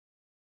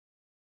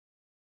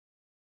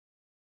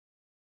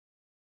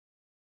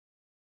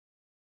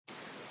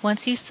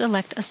Once you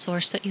select a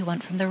source that you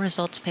want from the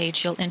results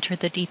page, you'll enter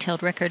the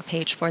detailed record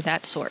page for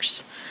that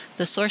source.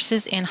 The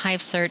sources in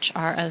Hive Search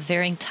are of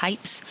varying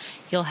types.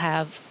 You'll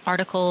have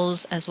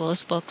articles as well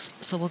as books,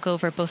 so we'll go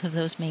over both of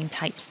those main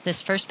types.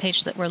 This first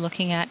page that we're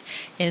looking at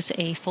is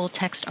a full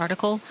text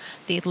article.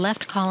 The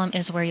left column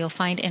is where you'll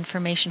find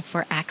information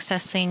for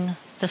accessing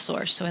the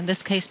source. So in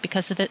this case,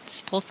 because of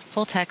its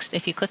full text,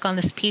 if you click on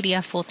this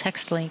PDF full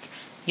text link,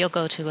 you'll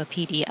go to a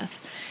PDF.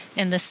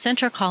 In the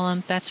center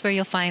column, that's where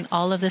you'll find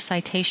all of the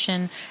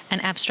citation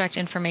and abstract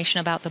information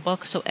about the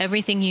book, so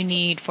everything you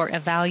need for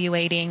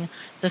evaluating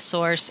the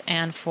source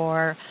and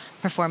for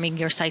performing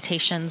your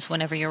citations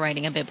whenever you're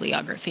writing a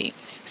bibliography.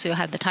 So you'll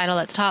have the title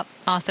at the top,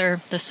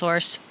 author, the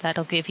source,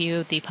 that'll give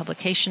you the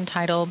publication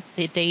title,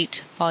 the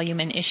date, volume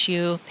and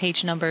issue,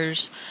 page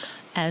numbers,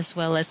 as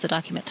well as the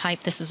document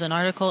type. This is an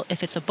article.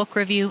 If it's a book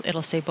review,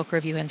 it'll say book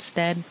review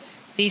instead.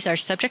 These are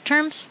subject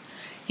terms.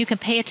 You can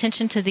pay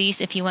attention to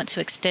these if you want to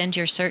extend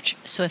your search.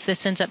 So if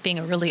this ends up being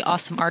a really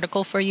awesome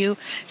article for you,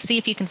 see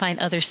if you can find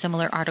other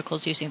similar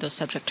articles using those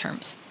subject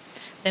terms.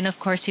 Then, of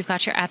course, you've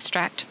got your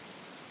abstract.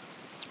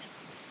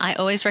 I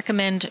always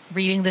recommend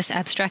reading this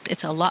abstract.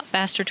 It's a lot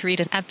faster to read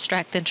an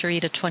abstract than to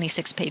read a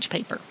 26-page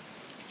paper.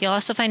 You'll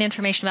also find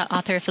information about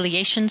author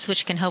affiliations,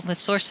 which can help with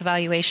source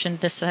evaluation,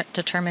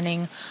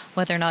 determining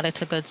whether or not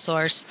it's a good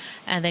source,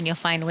 and then you'll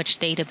find which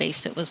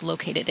database it was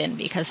located in,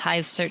 because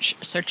Hive Search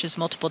searches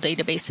multiple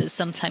databases.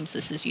 Sometimes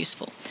this is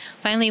useful.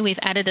 Finally, we've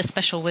added a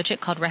special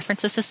widget called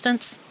Reference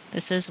Assistance.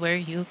 This is where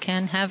you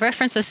can have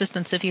reference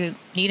assistance if you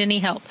need any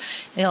help.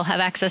 You'll have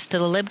access to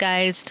the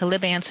LibGuides, to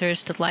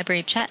LibAnswers, to the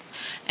library chat,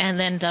 and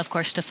then, of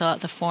course, to fill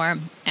out the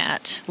form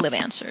at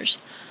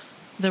LibAnswers.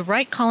 The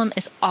right column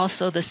is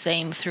also the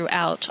same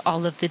throughout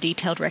all of the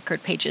detailed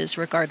record pages,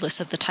 regardless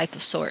of the type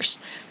of source.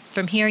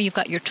 From here, you've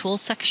got your tools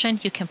section.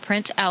 You can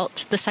print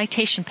out the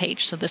citation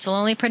page. So this will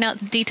only print out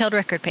the detailed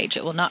record page.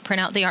 It will not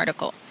print out the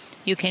article.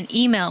 You can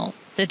email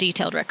the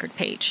detailed record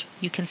page.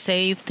 You can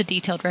save the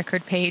detailed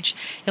record page.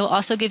 It will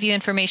also give you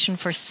information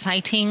for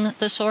citing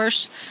the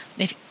source.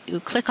 If you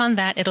click on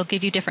that, it'll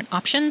give you different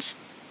options.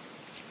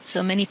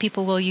 So many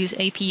people will use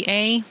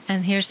APA,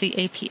 and here's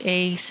the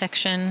APA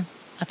section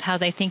of how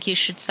they think you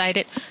should cite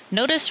it.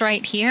 Notice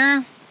right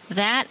here,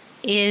 that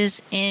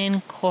is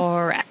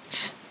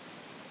incorrect.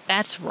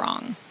 That's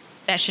wrong.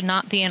 That should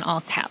not be in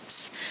all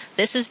caps.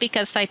 This is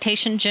because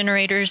citation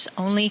generators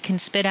only can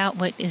spit out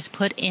what is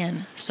put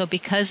in. So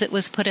because it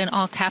was put in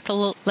all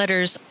capital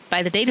letters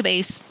by the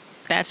database,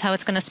 that's how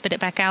it's going to spit it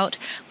back out.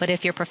 But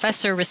if your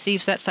professor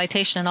receives that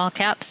citation in all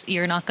caps,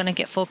 you're not going to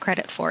get full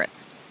credit for it.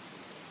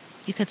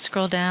 You could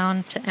scroll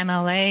down to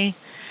MLA.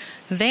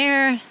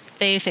 There,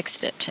 they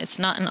fixed it. It's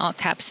not in all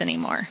caps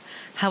anymore.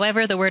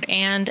 However, the word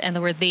and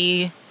the word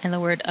the and the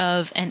word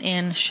of and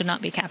in should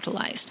not be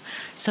capitalized.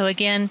 So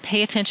again,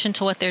 pay attention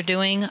to what they're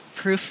doing.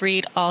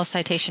 Proofread all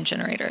citation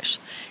generators.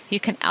 You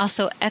can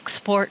also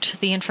export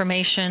the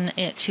information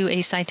to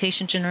a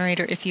citation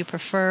generator if you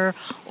prefer,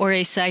 or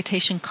a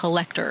citation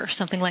collector,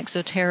 something like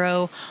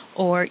Zotero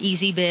or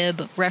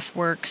EasyBib,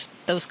 RefWorks,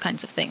 those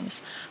kinds of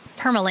things.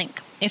 Permalink.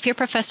 If your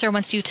professor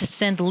wants you to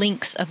send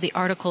links of the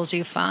articles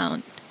you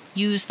found,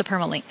 use the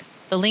permalink.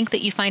 The link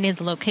that you find in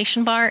the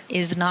location bar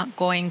is not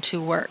going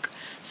to work.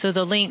 So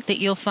the link that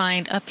you'll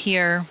find up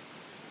here,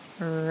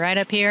 right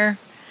up here,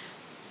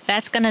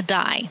 that's going to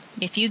die.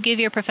 If you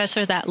give your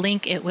professor that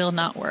link, it will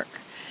not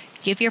work.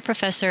 Give your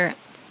professor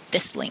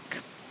this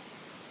link.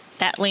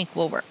 That link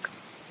will work.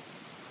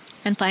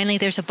 And finally,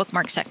 there's a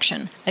bookmark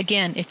section.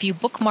 Again, if you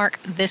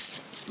bookmark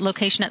this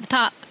location at the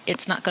top,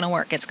 it's not going to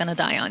work. It's going to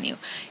die on you.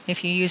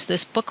 If you use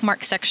this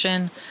bookmark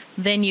section,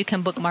 then you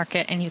can bookmark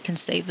it and you can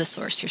save the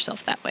source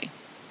yourself that way.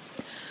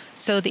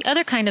 So the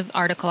other kind of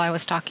article I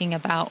was talking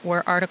about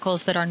were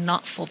articles that are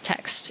not full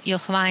text. You'll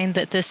find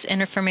that this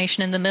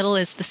information in the middle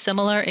is the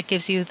similar. It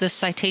gives you the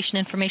citation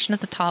information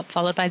at the top,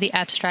 followed by the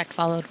abstract,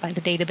 followed by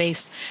the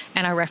database,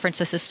 and our reference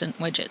assistant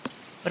widgets.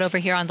 But over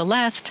here on the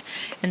left,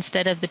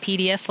 instead of the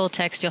PDF full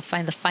text, you'll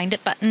find the Find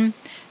It button,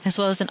 as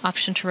well as an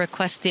option to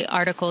request the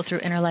article through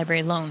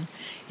interlibrary loan.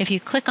 If you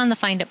click on the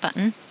Find It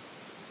button,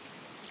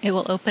 it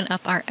will open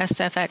up our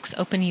SFX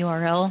Open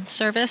URL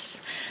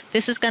service.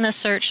 This is going to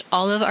search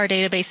all of our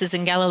databases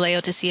in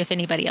Galileo to see if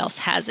anybody else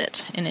has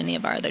it in any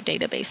of our other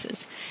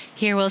databases.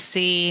 Here we'll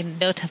see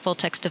no full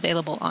text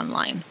available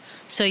online.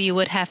 So you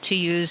would have to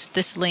use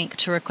this link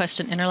to request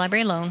an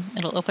interlibrary loan.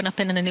 It'll open up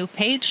in a new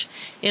page.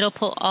 It'll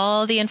pull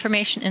all the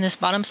information in this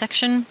bottom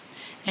section,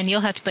 and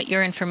you'll have to put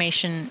your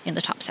information in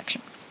the top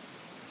section.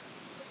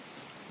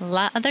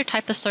 The other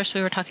type of source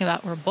we were talking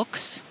about were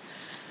books.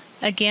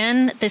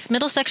 Again, this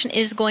middle section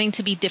is going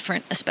to be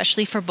different,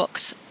 especially for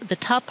books. The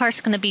top part's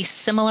going to be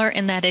similar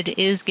in that it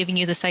is giving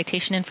you the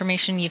citation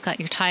information. You've got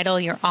your title,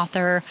 your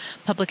author,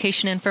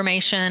 publication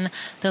information,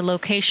 the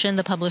location,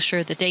 the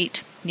publisher, the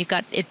date. You've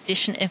got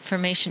edition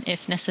information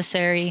if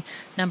necessary,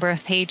 number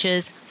of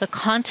pages. The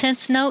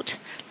contents note,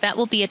 that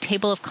will be a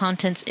table of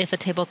contents if a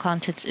table of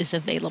contents is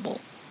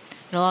available.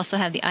 It'll also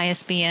have the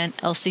ISBN,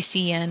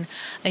 LCCN,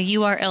 a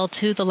URL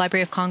to the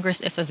Library of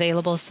Congress if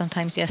available,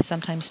 sometimes yes,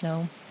 sometimes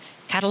no.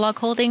 catalog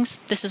holdings,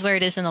 this is where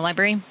it is in the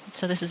library.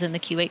 So this is in the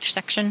QH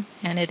section,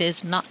 and it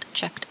is not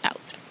checked out.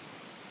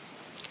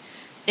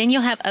 Then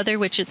you'll have other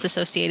widgets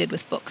associated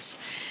with books.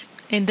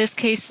 In this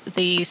case,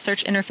 the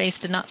search interface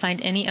did not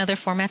find any other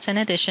formats and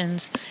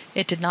editions.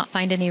 It did not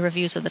find any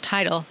reviews of the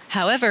title.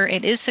 However,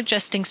 it is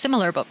suggesting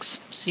similar books.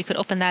 So you could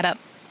open that up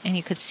and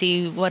you could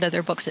see what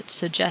other books it's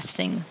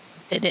suggesting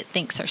that it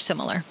thinks are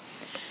similar.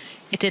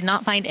 It did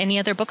not find any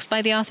other books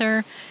by the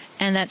author,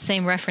 and that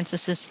same reference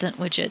assistant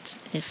widget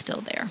is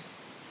still there.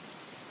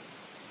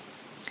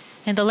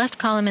 In the left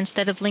column,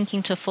 instead of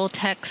linking to full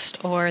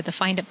text or the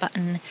Find It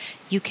button,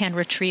 you can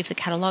retrieve the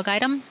catalog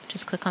item.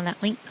 Just click on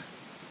that link,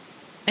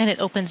 and it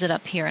opens it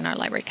up here in our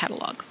library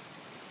catalog.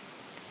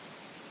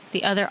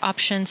 The other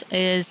options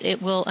is it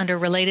will, under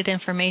related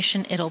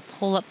information, it'll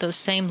pull up those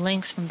same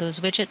links from those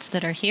widgets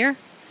that are here.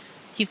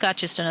 You've got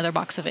just another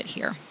box of it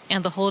here.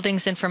 And the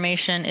holdings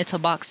information, it's a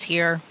box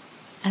here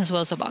as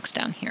well as a box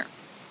down here.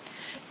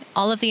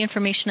 All of the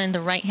information in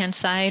the right-hand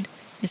side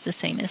is the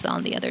same as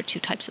on the other two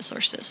types of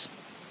sources.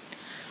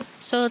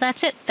 So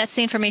that's it. That's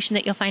the information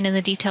that you'll find in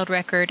the detailed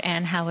record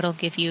and how it'll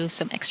give you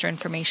some extra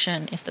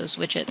information if those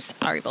widgets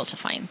are able to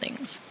find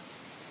things.